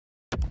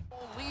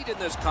lead in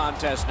this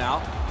contest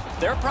now.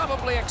 They're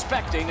probably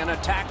expecting an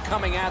attack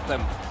coming at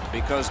them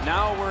because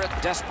now we're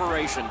at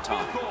desperation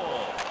time.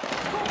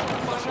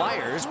 The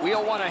Flyers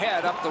wheel one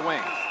ahead up the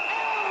wing.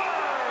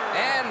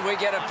 And we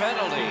get a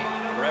penalty.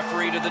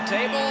 Referee to the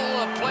table,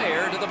 a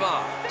player to the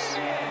box.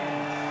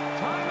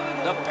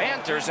 The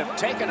Panthers have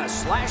taken a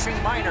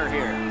slashing minor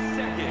here.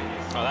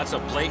 Oh, that's a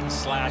blatant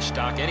slash,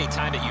 Doc.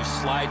 Anytime that you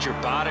slide your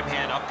bottom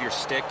hand up your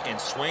stick and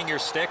swing your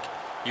stick,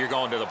 you're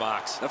going to the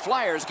box. The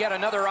Flyers get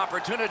another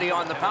opportunity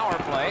on the power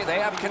play. They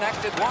have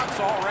connected once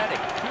already.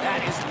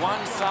 That is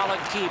one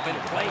solid keep, and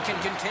play can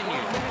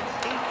continue.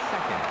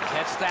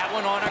 Gets that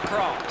one on a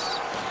cross.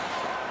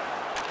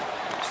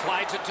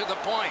 Slides it to the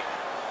point.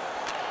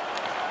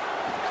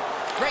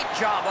 Great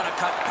job on a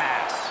cut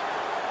pass.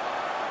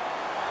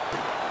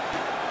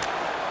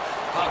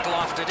 Puck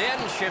lofted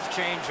in, shift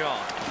change on.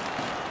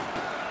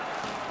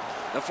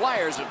 The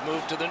Flyers have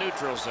moved to the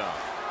neutral zone.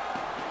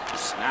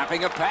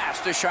 Snapping a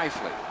pass to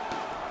Scheifele.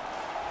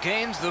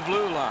 Gains the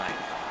blue line.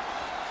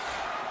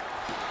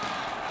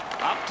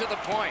 Up to the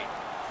point.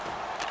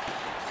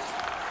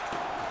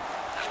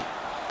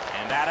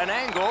 And at an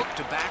angle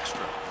to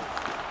Backstrom.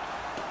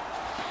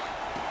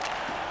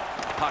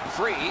 Puck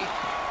free.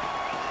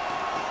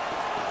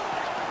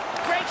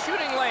 Great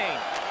shooting lane.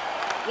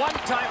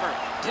 One-timer.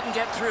 Didn't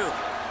get through.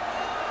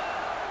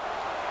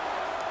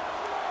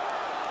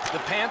 The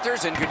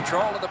Panthers in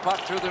control of the puck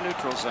through the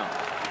neutral zone.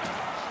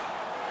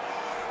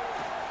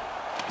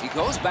 He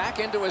goes back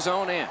into his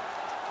own end.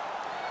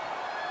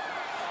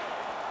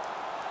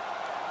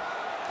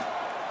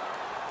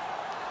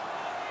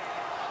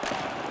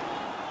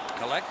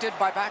 Collected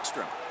by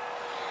Backstrom.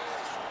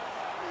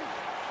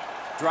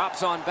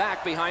 Drops on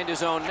back behind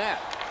his own net.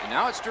 And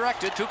now it's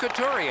directed to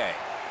Couturier.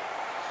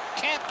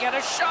 Can't get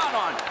a shot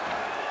on.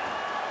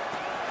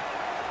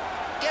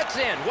 Gets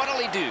in. What'll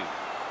he do?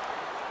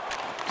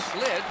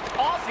 Slid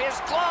off his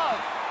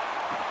glove.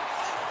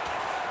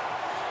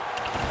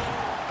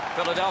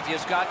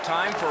 Philadelphia's got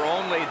time for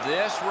only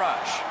this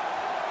rush.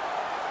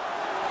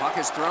 Puck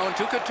is thrown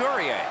to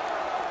Couturier.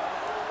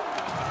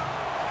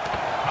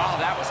 Oh,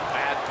 that was a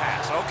bad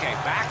pass. Okay,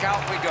 back out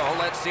we go.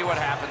 Let's see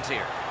what happens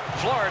here.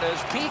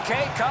 Florida's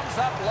PK comes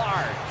up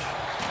large.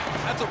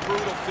 That's a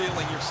brutal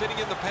feeling. You're sitting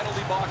in the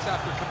penalty box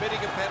after committing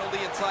a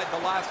penalty inside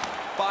the last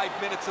 5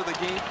 minutes of the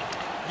game.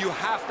 You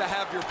have to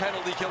have your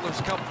penalty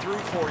killers come through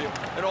for you,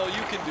 and all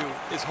you can do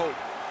is hope.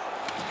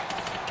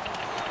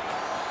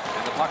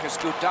 And the puck is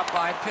scooped up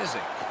by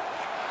Pysyk.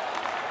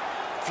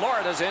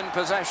 Florida's in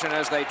possession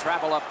as they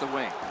travel up the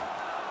wing.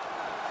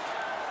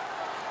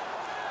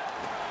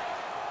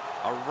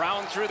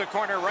 Around through the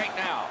corner right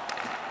now.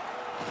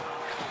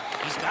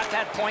 He's got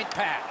that point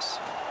pass.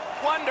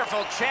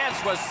 Wonderful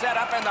chance was set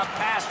up, and the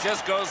pass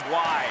just goes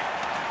wide.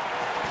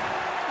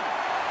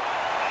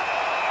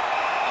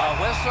 A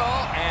whistle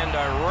and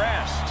a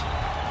rest.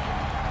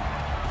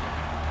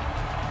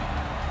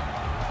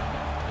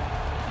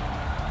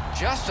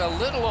 Just a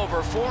little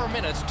over 4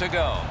 minutes to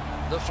go.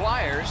 The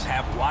Flyers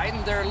have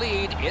widened their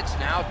lead. It's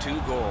now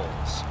 2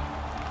 goals.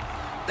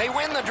 They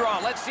win the draw.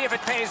 Let's see if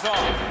it pays off.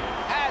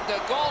 Had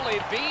the goalie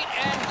beat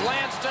and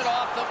glanced it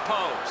off the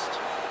post.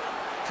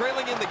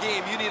 Trailing in the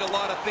game, you need a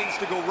lot of things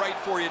to go right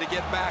for you to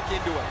get back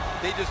into it.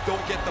 They just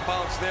don't get the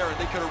bounce there, and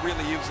they could have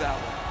really used that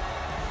one.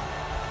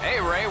 Hey,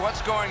 Ray,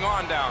 what's going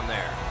on down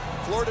there?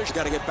 Florida's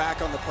got to get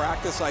back on the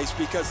practice ice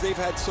because they've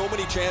had so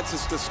many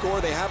chances to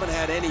score. They haven't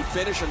had any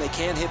finish, and they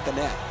can't hit the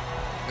net.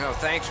 No,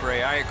 thanks,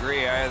 Ray. I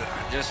agree.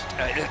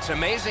 It's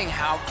amazing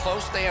how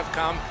close they have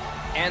come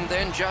and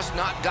then just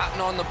not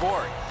gotten on the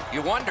board.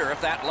 You wonder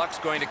if that luck's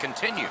going to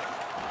continue.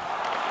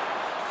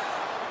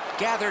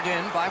 Gathered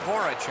in by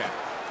Voracek.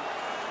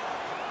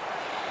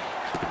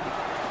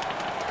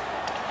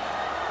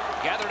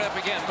 Gathered up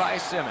again by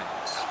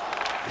Simmons.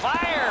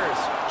 Fires!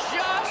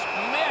 Just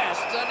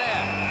missed the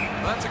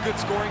net. Well, that's a good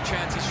scoring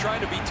chance. He's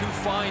trying to be too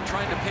fine,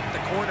 trying to pick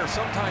the corner.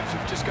 Sometimes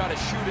you've just got to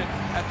shoot it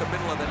at the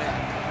middle of the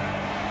net.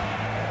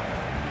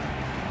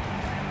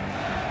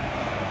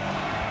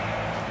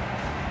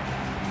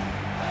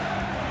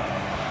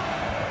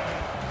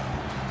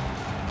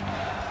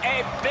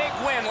 A big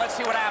win. Let's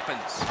see what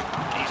happens.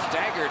 He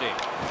staggered it.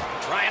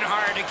 Trying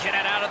hard to get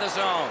it out of the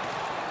zone.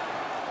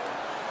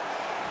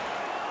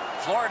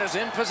 Florida's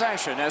in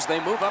possession as they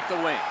move up the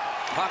wing.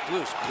 Puck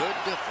loose. Good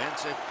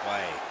defensive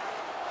play.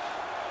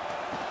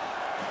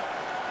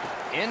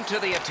 Into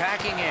the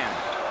attacking end.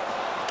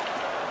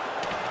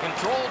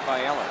 Controlled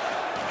by Eller.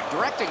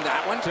 Directing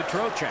that one to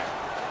Trocheck.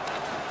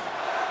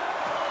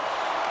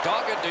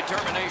 Dogged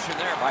determination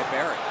there by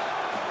Barry.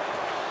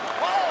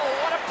 Whoa,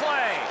 what a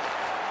play!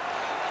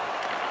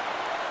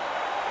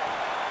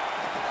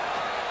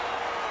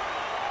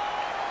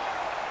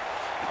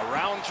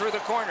 Around through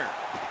the corner.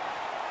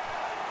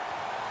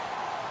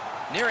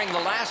 Nearing the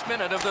last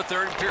minute of the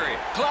third period.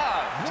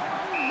 Gloved.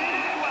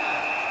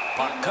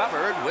 Puck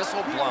covered,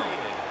 whistle blown.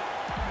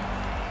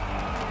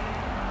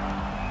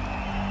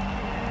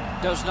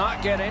 Does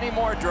not get any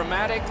more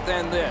dramatic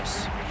than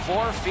this.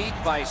 4 feet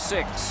by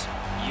 6.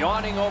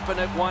 Yawning open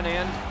at one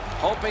end,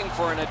 hoping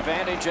for an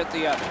advantage at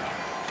the other.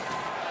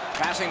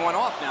 Passing one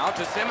off now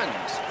to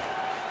Simmons.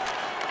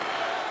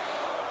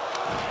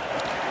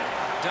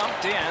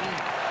 Dumped in.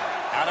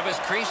 Out of his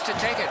crease to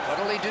take it.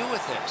 What'll he do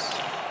with this?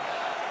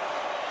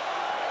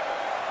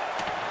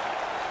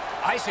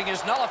 Icing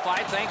is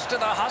nullified thanks to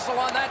the hustle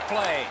on that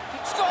play.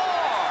 Score!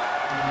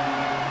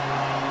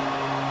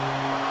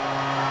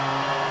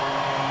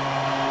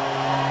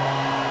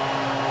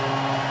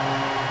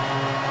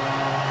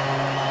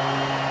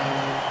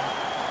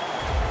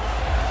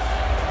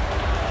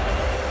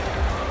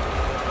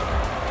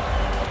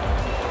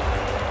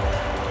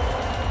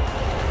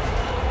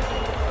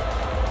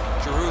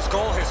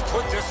 Goal has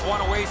put this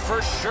one away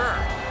for sure.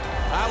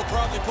 That'll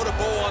probably put a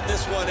bow on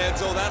this one,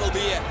 Enzo. That'll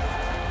be it.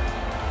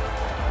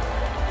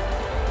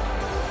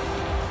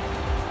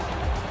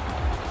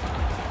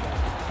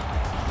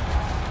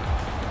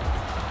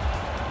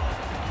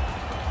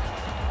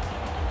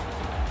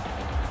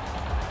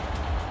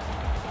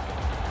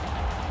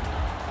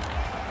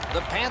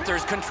 The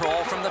Panthers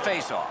control from the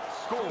faceoff.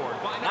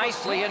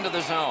 Nicely into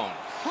the zone.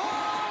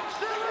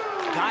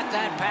 Got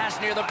that pass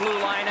near the blue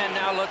line and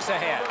now looks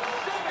ahead.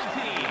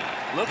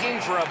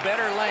 Looking for a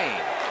better lane.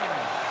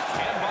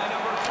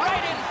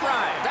 Right in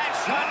front. That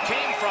shot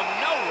came from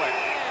nowhere.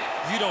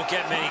 You don't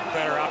get many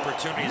better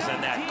opportunities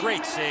than that.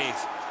 Great save.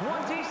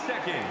 20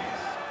 seconds.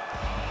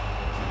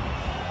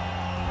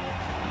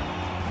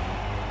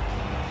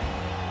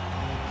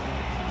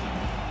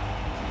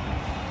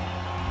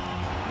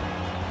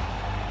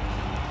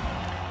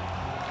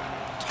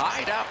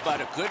 Tied up, but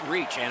a good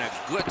reach and a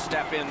good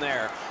step in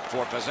there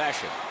for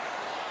possession.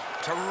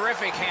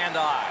 Terrific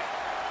hand-eye.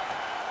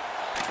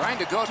 Trying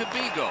to go to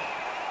Beagle.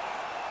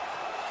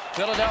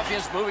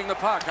 Philadelphia's moving the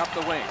puck up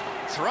the wing.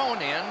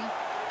 Thrown in.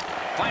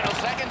 Final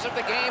seconds of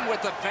the game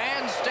with the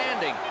fans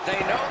standing. They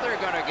know they're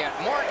going to get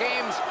more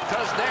games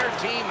because their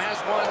team has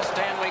won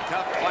Stanley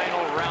Cup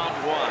Final Round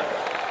 1.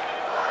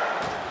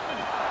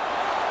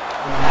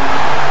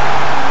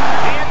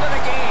 The end of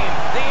the game,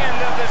 the end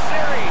of the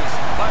series,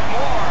 but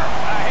more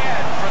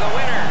ahead for the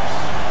winners.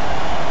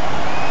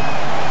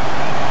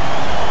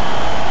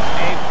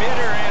 A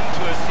bitter end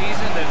to a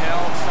season that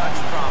held such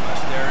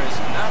promise. There is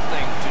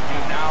nothing to do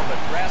now but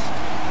rest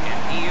and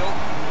heal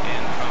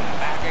and come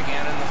back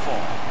again in the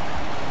fall.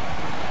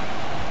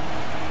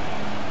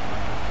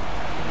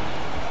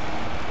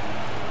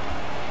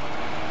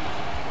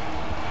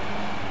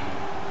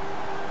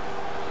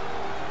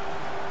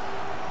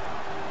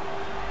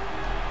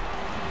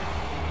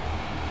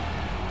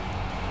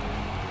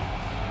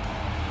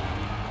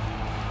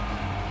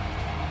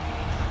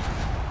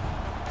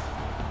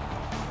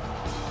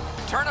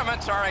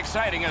 Tournaments are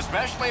exciting,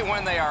 especially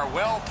when they are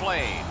well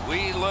played.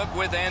 We look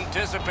with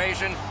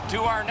anticipation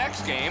to our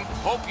next game.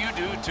 Hope you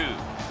do too.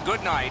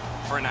 Good night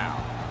for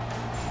now.